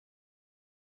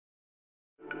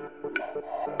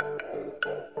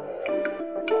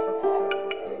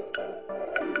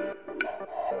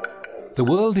The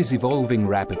world is evolving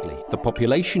rapidly, the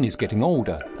population is getting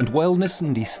older, and wellness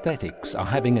and aesthetics are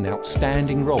having an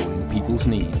outstanding role in people's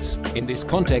needs. In this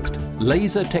context,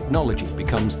 laser technology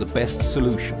becomes the best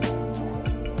solution.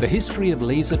 The history of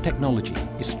laser technology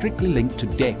is strictly linked to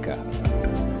DEKA,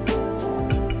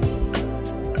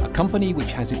 a company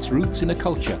which has its roots in a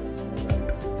culture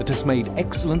that has made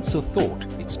excellence of thought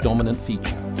its dominant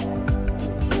feature.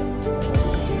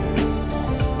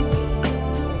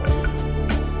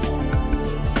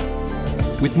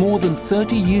 With more than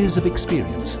 30 years of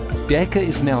experience, DEKA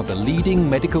is now the leading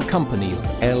medical company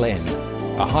of El.En,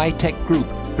 a high-tech group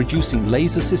producing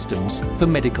laser systems for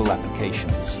medical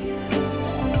applications.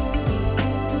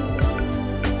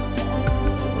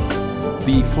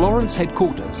 The Florence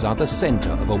headquarters are the center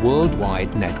of a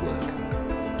worldwide network.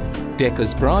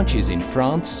 DEKA's branches in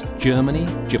France, Germany,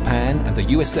 Japan and the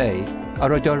USA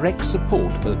are a direct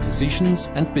support for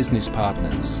physicians and business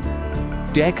partners.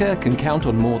 DEKA can count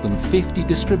on more than 50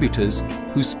 distributors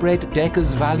who spread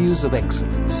DEKA's values of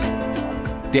excellence.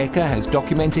 DEKA has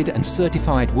documented and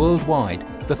certified worldwide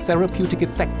the therapeutic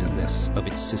effectiveness of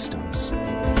its systems.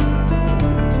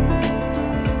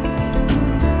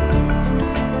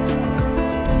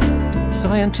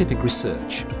 Scientific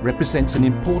research represents an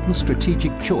important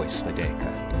strategic choice for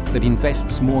DEKA that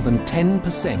invests more than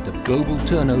 10% of global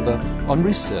turnover on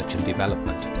research and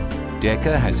development.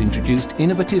 DEKA has introduced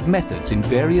innovative methods in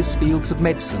various fields of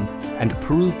medicine and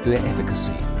proved their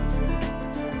efficacy.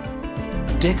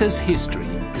 DEKA's history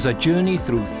is a journey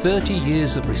through 30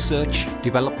 years of research,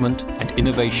 development and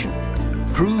innovation,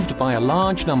 proved by a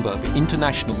large number of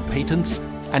international patents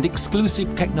and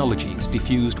exclusive technologies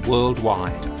diffused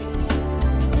worldwide.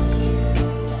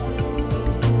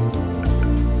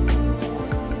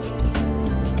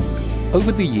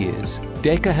 Over the years,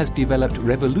 DEKA has developed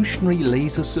revolutionary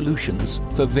laser solutions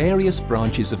for various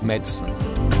branches of medicine.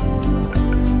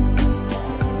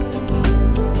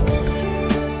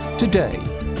 Today,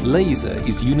 laser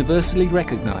is universally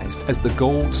recognized as the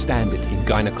gold standard in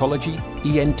gynecology,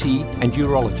 ENT and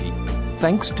urology,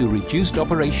 thanks to reduced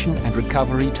operation and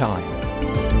recovery time.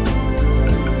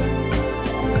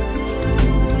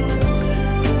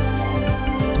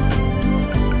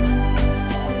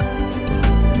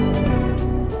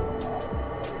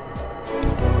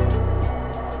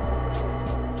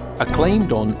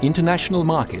 Acclaimed on international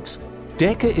markets,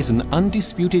 DEKA is an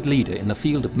undisputed leader in the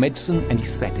field of medicine and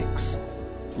aesthetics.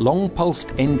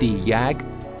 Long-pulsed ND YAG,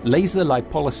 laser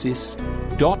lipolysis,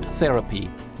 dot therapy,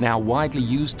 now widely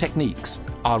used techniques,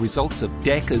 are results of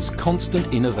DEKA's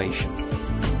constant innovation.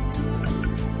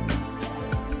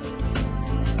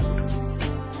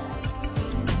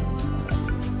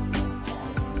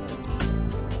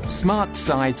 Smart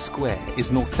Side Square is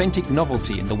an authentic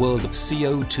novelty in the world of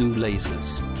CO2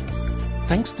 lasers.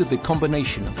 Thanks to the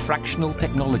combination of fractional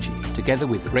technology together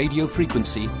with radio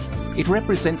frequency, it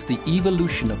represents the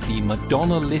evolution of the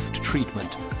Madonna lift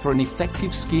treatment for an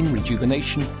effective skin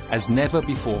rejuvenation as never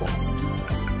before.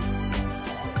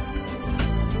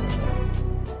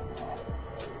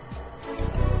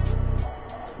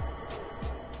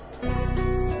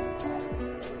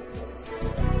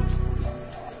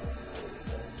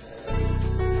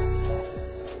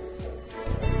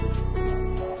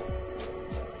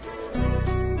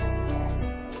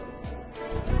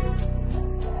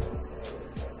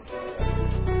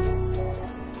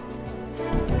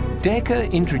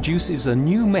 DEKA introduces a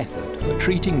new method for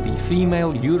treating the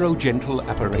female urogenital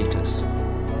apparatus.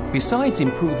 Besides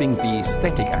improving the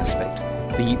aesthetic aspect,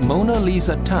 the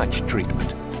MonaLisa Touch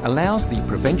treatment allows the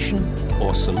prevention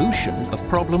or solution of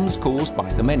problems caused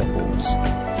by the menopause.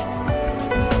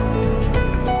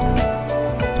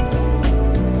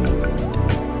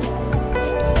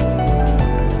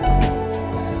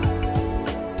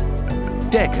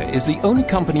 DEKA is the only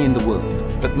company in the world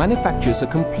that manufactures a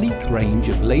complete range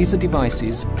of laser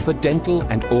devices for dental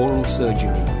and oral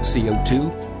surgery,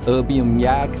 CO2, erbium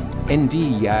YAG,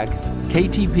 ND YAG,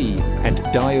 KTP and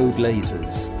diode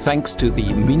lasers. Thanks to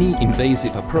the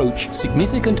mini-invasive approach,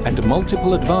 significant and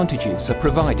multiple advantages are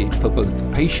provided for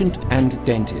both patient and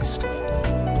dentist.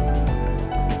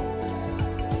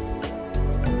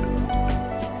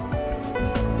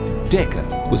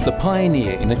 DEKA was the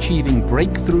pioneer in achieving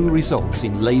breakthrough results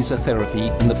in laser therapy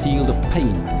in the field of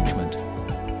pain management.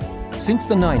 Since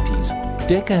the 90s,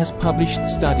 DEKA has published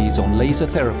studies on laser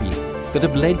therapy that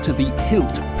have led to the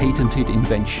HILT patented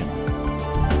invention.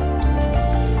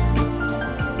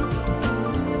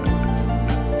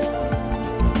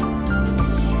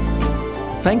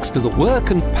 Thanks to the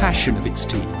work and passion of its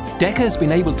team, DEKA has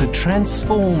been able to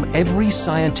transform every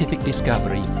scientific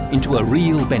discovery into a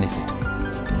real benefit.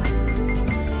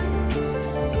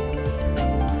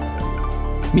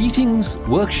 Meetings,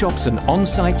 workshops and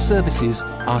on-site services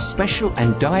are special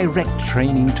and direct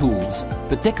training tools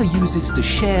that DEKA uses to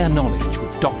share knowledge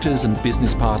with doctors and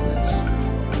business partners.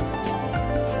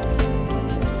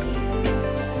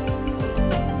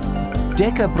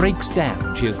 DEKA breaks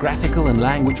down geographical and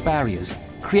language barriers,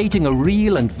 creating a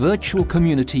real and virtual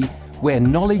community where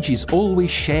knowledge is always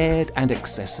shared and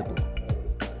accessible.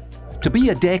 To be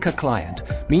a DEKA client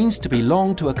means to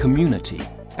belong to a community,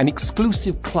 an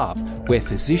exclusive club where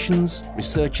physicians,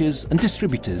 researchers and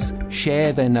distributors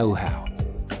share their know-how.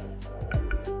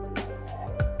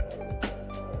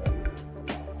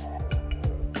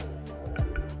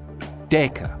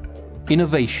 DEKA.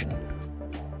 Innovation.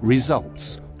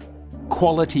 Results.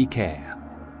 Quality care.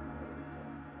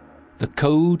 The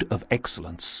code of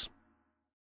excellence.